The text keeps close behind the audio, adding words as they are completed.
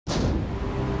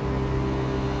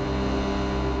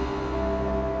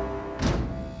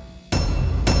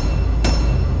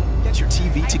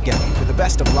together with the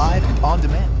best of live and on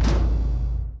demand.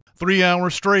 3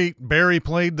 hours straight, Barry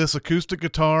played this acoustic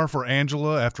guitar for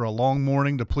Angela after a long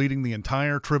morning depleting the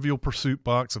entire Trivial Pursuit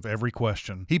box of every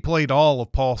question. He played all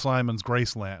of Paul Simon's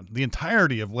Graceland, the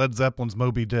entirety of Led Zeppelin's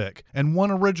Moby Dick, and one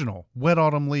original, Wet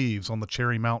Autumn Leaves on the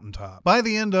Cherry Mountaintop. By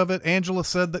the end of it, Angela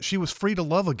said that she was free to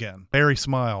love again. Barry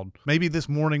smiled. Maybe this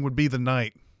morning would be the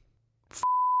night.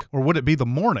 Or would it be the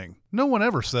morning? No one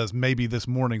ever says maybe this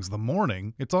morning's the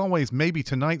morning. It's always maybe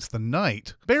tonight's the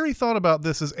night. Barry thought about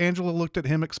this as Angela looked at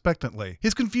him expectantly.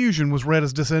 His confusion was read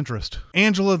as disinterest.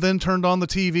 Angela then turned on the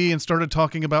TV and started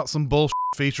talking about some bullshit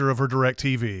feature of her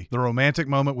DIRECTV. The romantic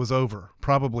moment was over,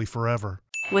 probably forever.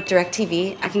 With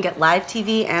DIRECTV, I can get live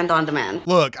TV and on demand.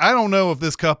 Look, I don't know if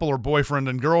this couple are boyfriend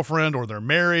and girlfriend, or they're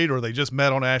married, or they just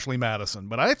met on Ashley Madison,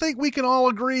 but I think we can all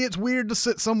agree it's weird to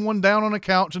sit someone down on a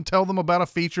couch and tell them about a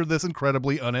feature this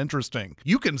incredibly uninteresting.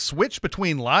 You can switch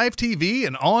between live TV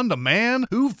and on demand?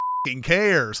 Who f***ing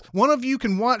cares? One of you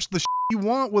can watch the you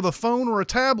want with a phone or a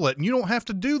tablet, and you don't have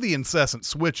to do the incessant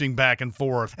switching back and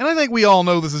forth. And I think we all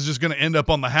know this is just going to end up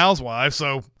on the Housewives,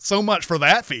 so much for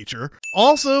that feature.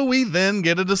 Also, we then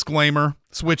get a disclaimer.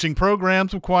 Switching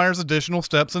programs requires additional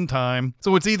steps and time,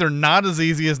 so it's either not as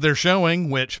easy as they're showing,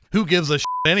 which who gives a shit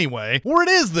anyway, or it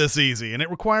is this easy and it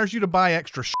requires you to buy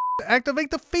extra shit to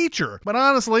activate the feature. But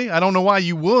honestly, I don't know why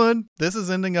you would. This is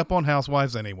ending up on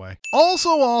Housewives anyway.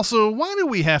 Also, why do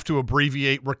we have to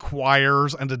abbreviate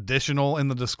requires and additional in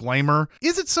the disclaimer?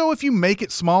 Is it so if you make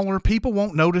it smaller, people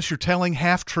won't notice you're telling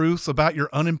half-truths about your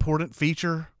unimportant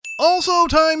feature? Also,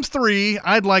 times 3,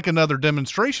 I'd like another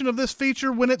demonstration of this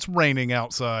feature when it's raining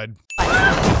outside.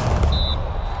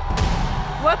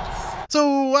 Whoops.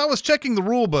 So I was checking the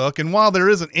rule book, and while there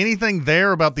isn't anything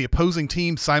there about the opposing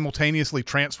team simultaneously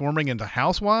transforming into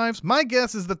housewives, my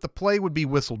guess is that the play would be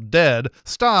whistled dead,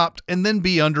 stopped, and then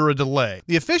be under a delay.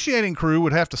 The officiating crew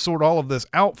would have to sort all of this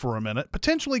out for a minute,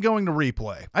 potentially going to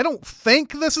replay. I don't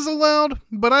think this is allowed,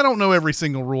 but I don't know every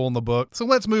single rule in the book, so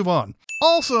let's move on.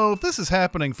 Also, if this is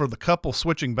happening for the couple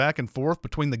switching back and forth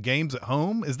between the games at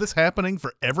home, is this happening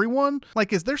for everyone?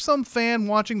 Like, is there some fan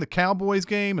watching the Cowboys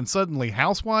game and suddenly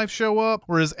housewives show up?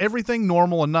 Or is everything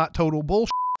normal and not total bullshit?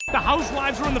 The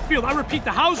housewives are on the field. I repeat,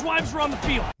 the housewives are on the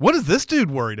field. What is this dude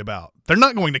worried about? They're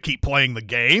not going to keep playing the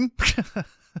game.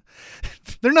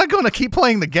 They're not going to keep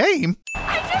playing the game.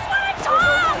 I just want to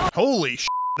talk! Holy shit.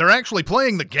 They're actually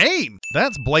playing the game.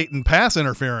 That's blatant pass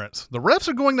interference. The refs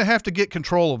are going to have to get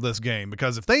control of this game,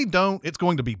 because if they don't, it's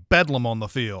going to be bedlam on the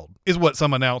field, is what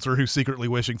some announcer who's secretly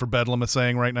wishing for bedlam is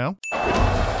saying right now.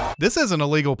 This isn't a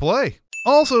legal play.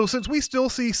 Also, since we still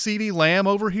see CeeDee Lamb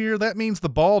over here, that means the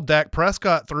ball Dak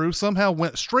Prescott threw somehow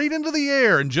went straight into the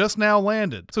air and just now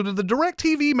landed. So did the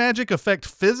DIRECTV magic affect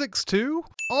physics too?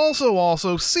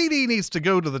 Also, CD needs to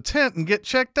go to the tent and get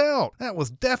checked out. That was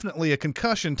definitely a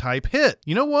concussion type hit.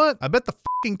 You know what? I bet the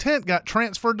fucking tent got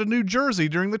transferred to New Jersey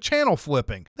during the channel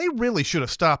flipping. They really should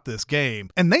have stopped this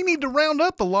game. And they need to round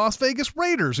up the Las Vegas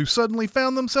Raiders, who suddenly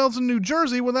found themselves in New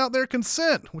Jersey without their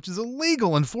consent, which is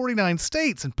illegal in 49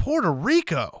 states and Puerto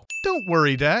Rico. Don't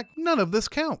worry, Dak. None of this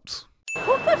counts.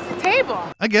 Who flips the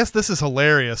table? I guess this is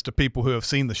hilarious to people who have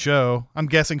seen the show. I'm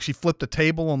guessing she flipped a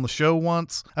table on the show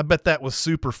once. I bet that was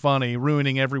super funny,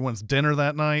 ruining everyone's dinner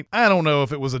that night. I don't know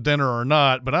if it was a dinner or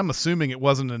not, but I'm assuming it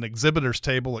wasn't an exhibitor's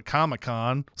table at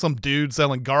Comic-Con. Some dude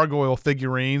selling gargoyle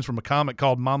figurines from a comic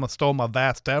called Mama Stole My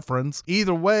Vast Deference.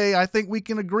 Either way, I think we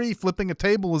can agree flipping a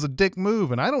table is a dick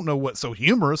move, and I don't know what's so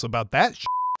humorous about that shit.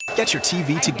 Get your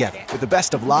TV together with the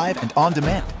best of live and on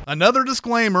demand. Another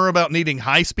disclaimer about needing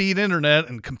high-speed internet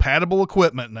and compatible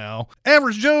equipment now.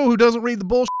 Average Joe who doesn't read the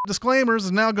bullshit disclaimers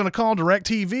is now going to call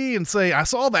DIRECTV and say, I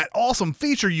saw that awesome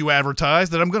feature you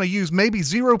advertised that I'm going to use maybe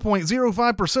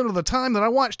 0.05% of the time that I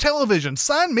watch television.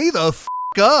 Sign me the f***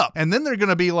 up. And then they're going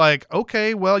to be like,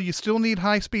 okay, well, you still need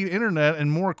high-speed internet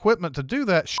and more equipment to do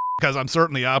that shit, because I'm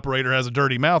certain the operator has a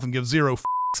dirty mouth and gives zero f***.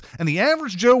 And the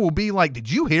average Joe will be like, did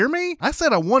you hear me? I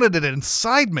said I wanted it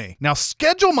inside me. Now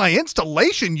schedule my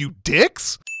installation, you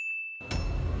dicks.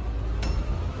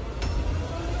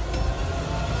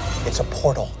 It's a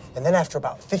portal. And then after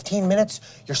about 15 minutes,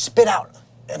 you're spit out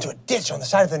into a ditch on the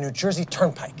side of the New Jersey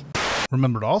Turnpike.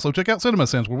 Remember to also check out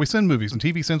CinemaSins, where we send movies, and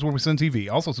TVSins, where we send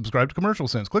TV. Also subscribe to Commercial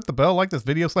Sins. Click the bell, like this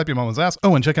video, slap your mama's ass.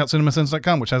 Oh, and check out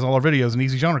CinemaSins.com, which has all our videos in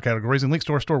easy genre categories and links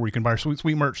to our store where you can buy our sweet,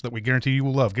 sweet merch that we guarantee you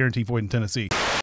will love. Guaranteed void in Tennessee.